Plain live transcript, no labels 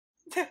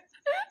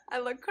I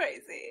look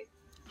crazy.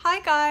 Hi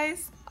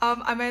guys!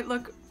 I might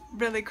look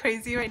really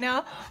crazy right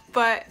now,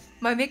 but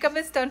my makeup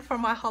is done for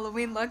my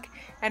Halloween look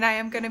and I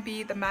am gonna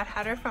be the Mad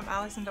Hatter from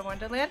Alice in the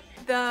Wonderland.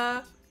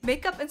 The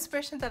makeup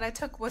inspiration that I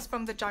took was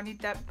from the Johnny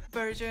Depp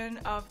version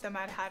of the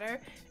Mad Hatter,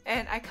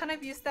 and I kind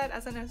of used that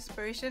as an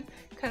inspiration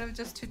kind of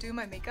just to do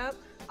my makeup.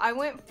 I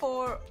went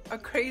for a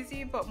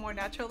crazy but more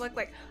natural look.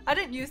 Like, I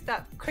didn't use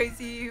that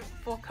crazy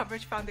full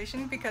coverage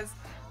foundation because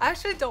I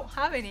actually don't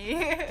have any.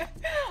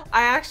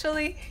 I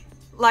actually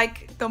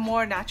like the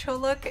more natural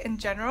look in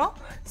general,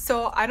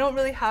 so I don't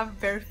really have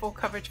very full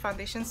coverage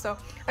foundation, so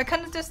I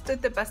kind of just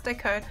did the best I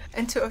could.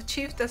 And to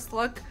achieve this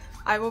look,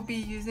 I will be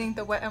using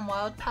the Wet n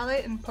Wild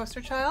palette in Poster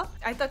Child.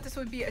 I thought this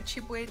would be a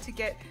cheap way to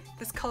get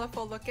this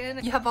colorful look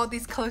in. You have all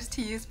these colors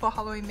to use for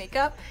Halloween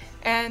makeup,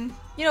 and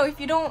you know,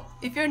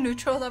 if you're a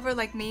neutral lover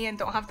like me and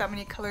don't have that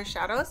many color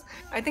shadows,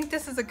 I think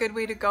this is a good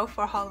way to go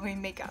for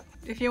Halloween makeup.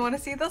 If you want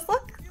to see this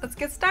look, let's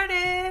get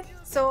started.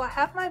 So I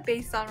have my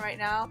base on right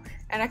now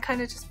and I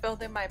kind of just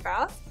filled in my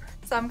brows.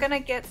 So I'm gonna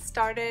get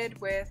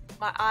started with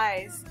my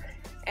eyes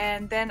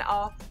and then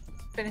I'll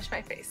finish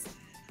my face.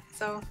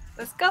 So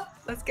let's go,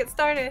 let's get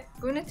started.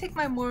 I'm going to take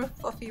my more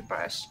fluffy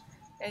brush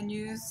and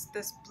use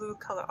this blue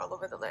color all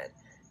over the lid.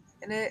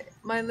 And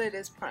my lid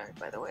is primed,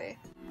 by the way.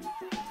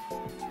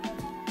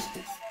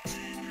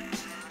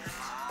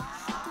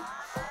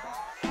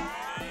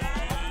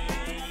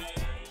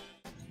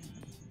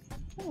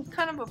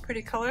 Kind of a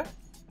pretty color.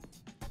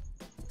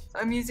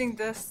 I'm using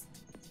the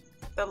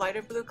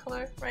lighter blue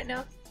color right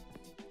now.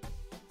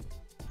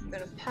 I'm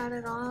gonna pat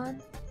it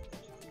on.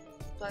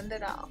 Blend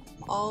it out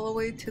all the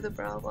way to the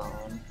brow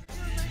bone.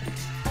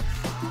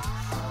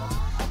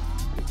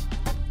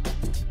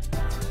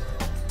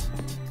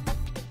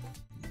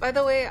 By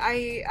the way,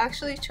 I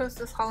actually chose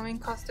this Halloween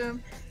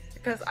costume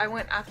because I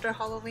went after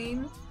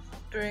Halloween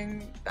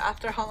during the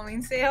after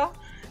Halloween sale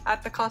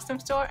at the costume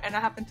store and I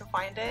happened to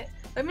find it.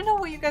 Let me know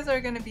what you guys are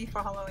gonna be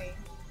for Halloween.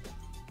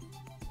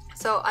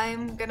 So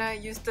I'm gonna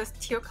use this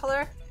teal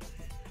color,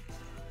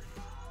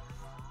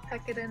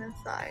 pack it in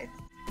inside.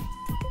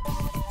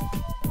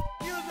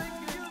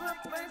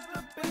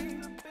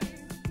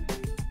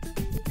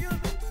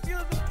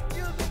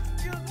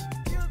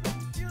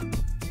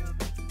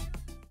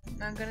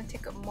 Now I'm gonna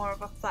take more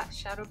of a flat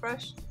shadow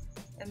brush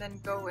and then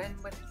go in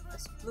with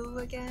this blue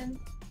again.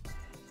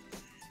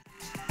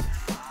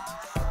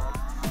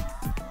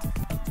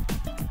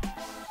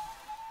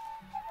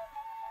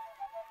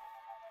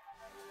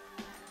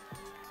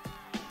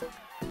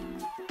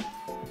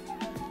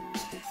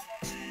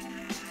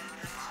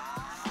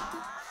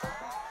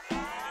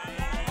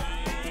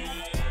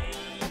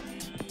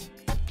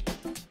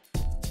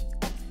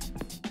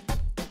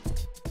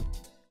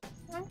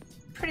 I'm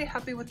pretty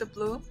happy with the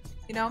blue.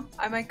 You know,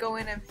 I might go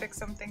in and fix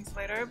some things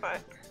later,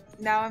 but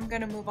now I'm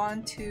gonna move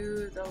on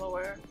to the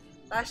lower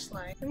lash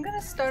line. I'm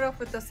gonna start off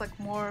with this like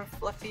more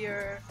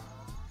fluffier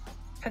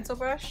pencil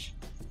brush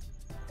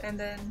and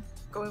then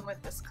go in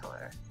with this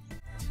color.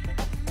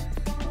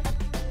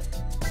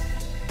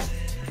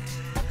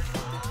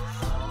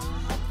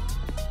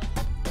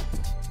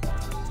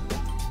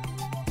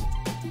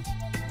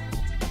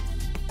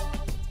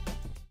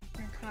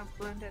 And kind of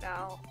blend it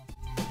out.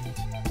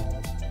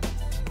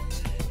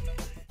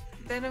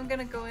 Then I'm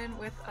gonna go in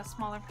with a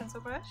smaller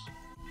pencil brush.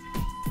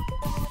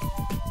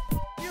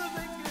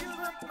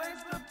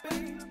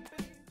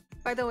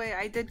 By the way,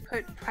 I did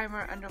put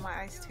primer under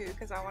my eyes too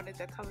because I wanted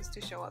the colors to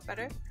show up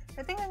better.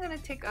 I think I'm gonna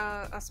take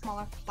a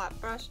smaller flat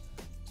brush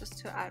just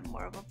to add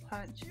more of a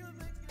punch.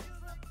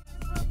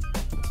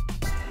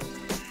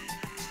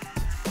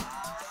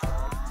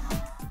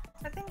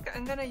 I think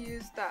I'm gonna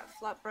use that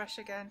flat brush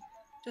again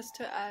just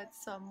to add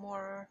some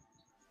more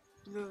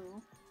blue.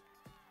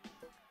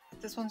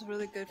 This one's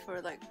really good for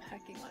like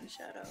packing on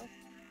shadow.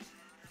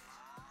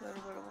 A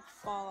little bit of a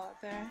fallout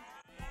there.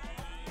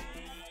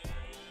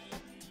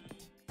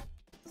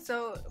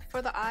 So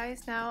for the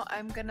eyes now,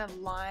 I'm gonna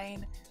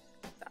line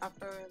the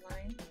upper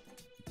line.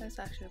 Let's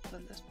actually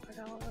blend this part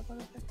out a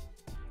little bit.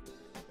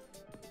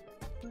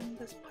 Blend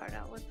this part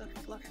out with the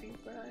fluffy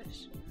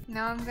brush.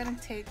 Now I'm gonna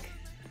take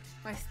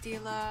my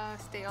Stila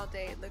Stay All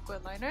Day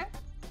liquid liner.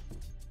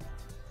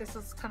 This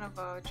is kind of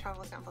a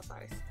travel sample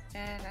size.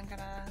 And I'm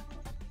gonna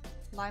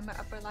line my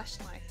upper lash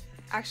line.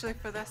 Actually,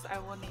 for this I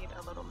will need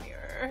a little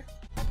mirror.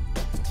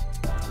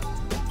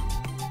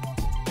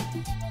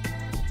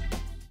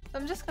 So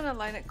I'm just gonna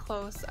line it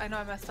close. I know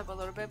I messed up a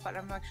little bit, but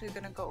I'm actually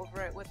gonna go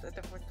over it with a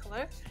different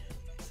color.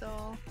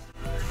 So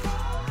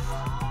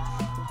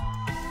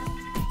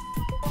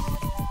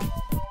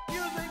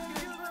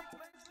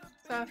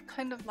I've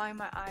kind of lined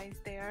my eyes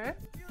there.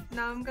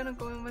 Now I'm gonna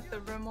go in with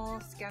the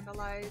Rimmel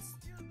Scandaleyes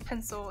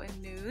pencil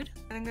in nude,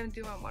 and I'm gonna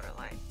do my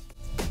waterline.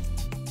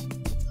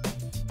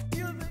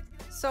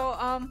 So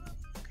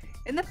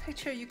in the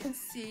picture you can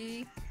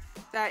see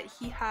that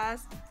he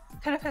has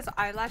kind of his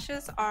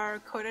eyelashes are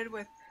coated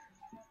with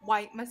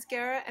white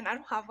mascara, and I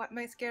don't have white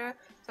mascara,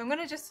 so I'm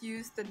gonna just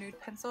use the nude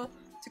pencil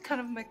to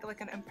kind of make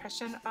like an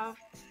impression of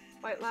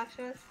white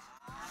lashes.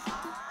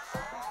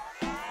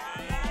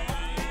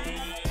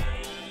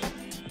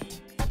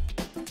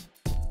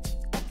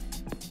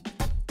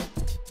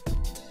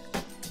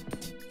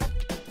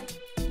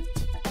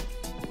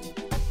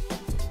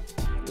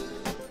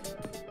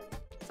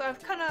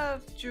 I've kind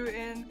of drew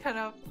in kind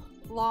of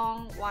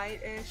long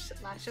white-ish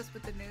lashes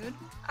with the nude.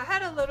 I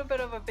had a little bit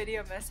of a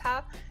video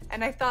mishap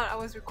and I thought I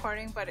was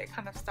recording but it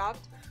kind of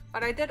stopped.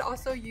 But I did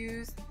also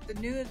use the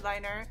nude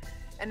liner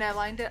and I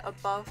lined it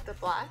above the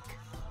black.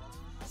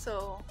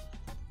 So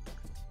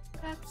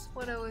that's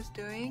what I was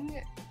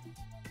doing.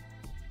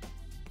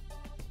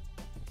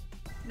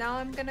 Now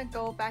I'm gonna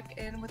go back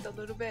in with a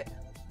little bit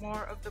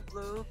more of the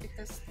blue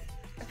because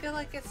I feel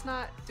like it's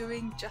not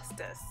doing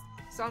justice.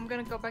 So I'm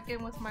gonna go back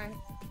in with my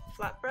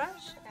flat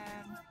brush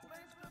and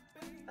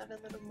add a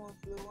little more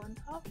blue on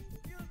top.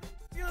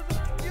 Do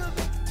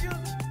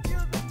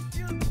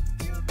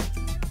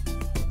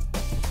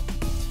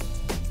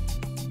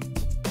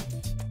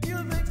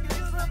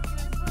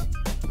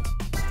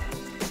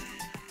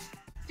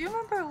you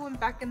remember when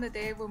back in the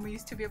day when we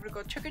used to be able to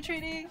go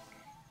trick-or-treating?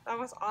 That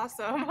was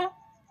awesome.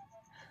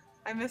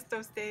 I miss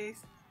those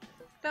days.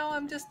 No,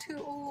 I'm just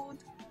too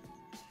old.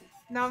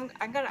 Now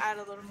I'm gonna add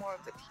a little more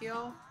of the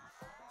teal.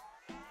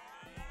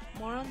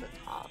 More on the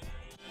top.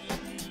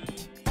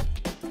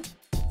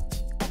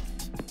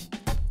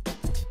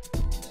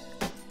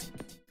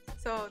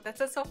 So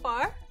that's it so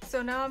far.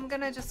 So now I'm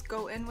gonna just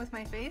go in with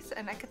my face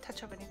and I could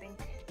touch up anything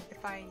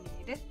if I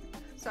need it.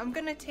 So I'm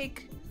gonna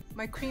take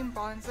my cream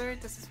bronzer.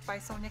 This is by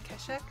Sonia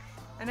Keshik.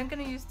 And I'm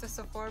gonna use the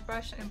Sephora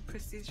brush in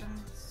Precision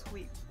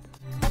Sweep.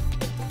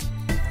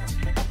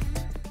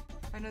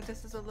 I know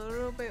this is a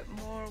little bit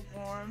more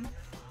warm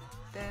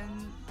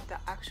than the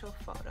actual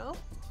photo,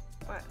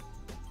 but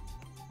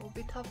we'll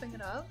be topping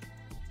it up.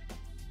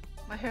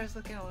 My hair is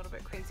looking a little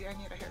bit crazy. I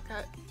need a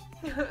haircut.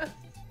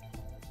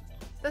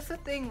 That's the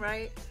thing,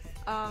 right?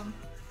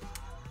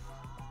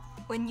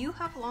 When you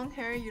have long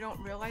hair, you don't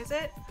realize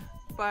it,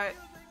 but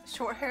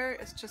short hair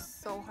is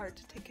just so hard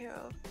to take care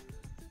of.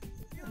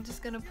 I'm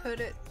just gonna put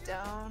it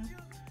down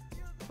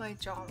my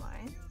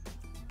jawline.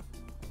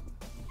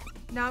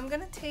 Now I'm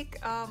gonna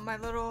take my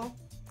little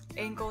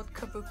angled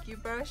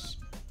kabuki brush.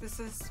 This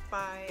is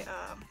by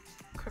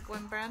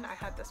Kirkland brand. I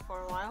had this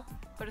for a while,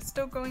 but it's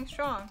still going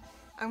strong.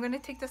 I'm gonna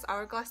take this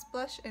Hourglass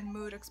blush in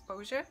Mood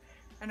Exposure,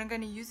 and I'm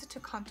gonna use it to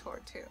contour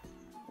too.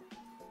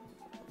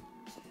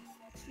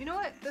 You know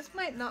what? This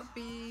might not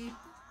be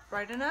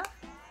bright enough,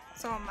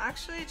 so I'm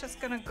actually just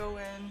gonna go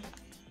in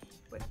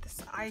with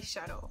this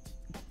eyeshadow,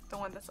 the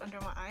one that's under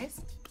my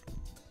eyes.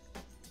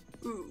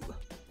 Ooh.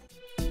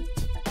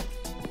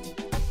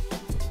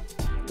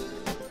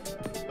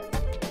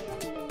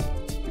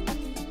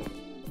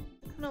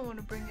 I want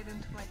to bring it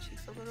into my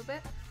cheeks a little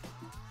bit.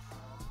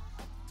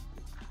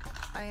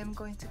 I am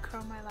going to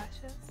curl my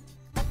lashes.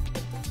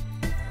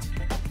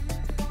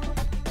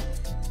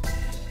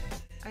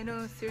 I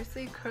know,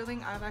 seriously,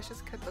 curling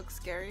eyelashes could look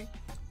scary,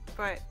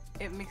 but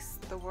it makes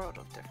the world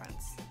of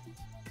difference.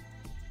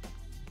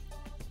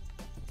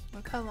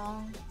 Look how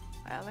long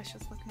my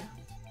eyelashes look now.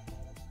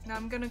 Now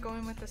I'm gonna go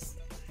in with this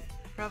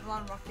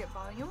Revlon Rocket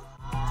Volume.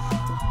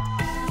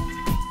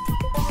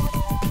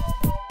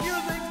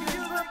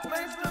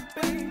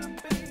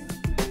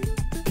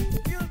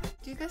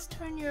 Do you guys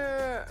turn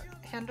your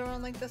handle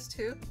on like this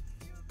too?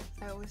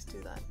 I always do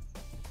that.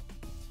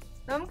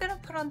 Now I'm gonna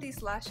put on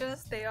these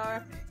lashes. They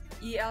are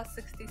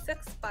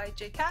EL66 by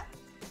JCat.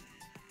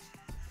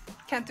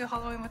 Can't do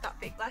Halloween without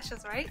fake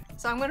lashes, right?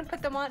 So I'm gonna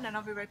put them on and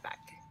I'll be right back.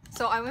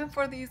 So I went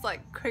for these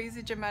like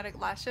crazy dramatic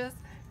lashes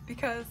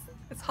because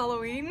it's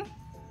Halloween.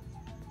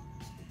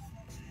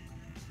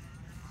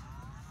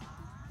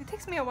 It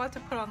takes me a while to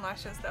put on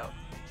lashes though,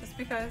 just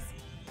because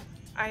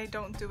I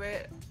don't do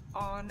it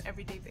on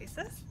everyday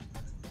basis.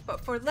 But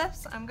for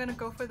lips, I'm gonna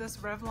go for this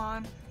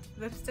Revlon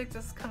lipstick.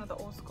 This is kind of the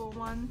old school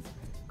ones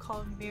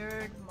called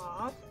Mirrored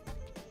Mauve.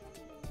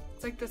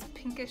 It's like this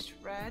pinkish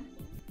red.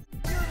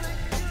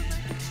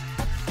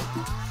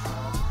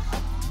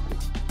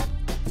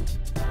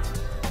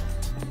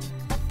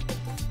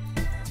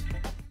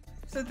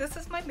 So this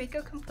is my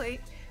makeup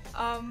complete.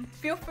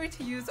 Feel free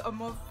to use a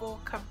more full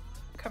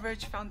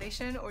coverage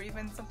foundation or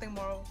even something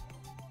more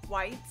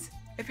white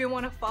if you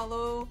want to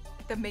follow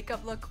the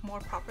makeup look more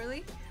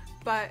properly.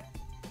 But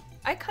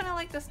I kind of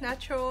like this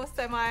natural,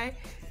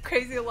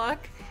 semi-crazy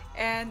look,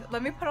 and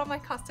let me put on my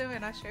costume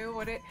and I'll show you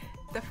what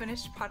the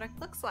finished product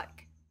looks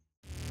like.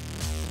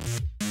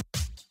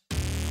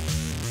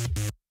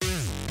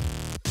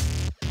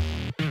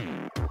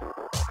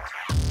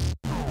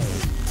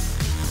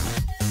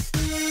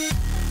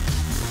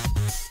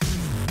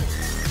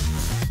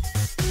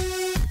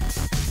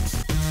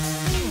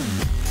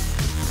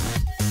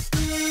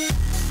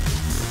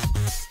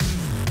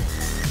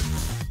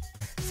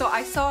 So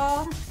I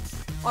saw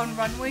on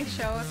runway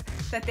shows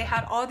that they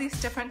had all these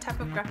different type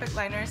of graphic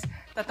liners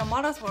that the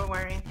models were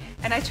wearing,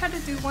 and I tried to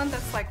do one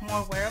that's like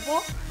more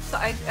wearable. So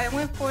I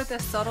went for the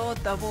subtle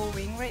double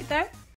wing right there.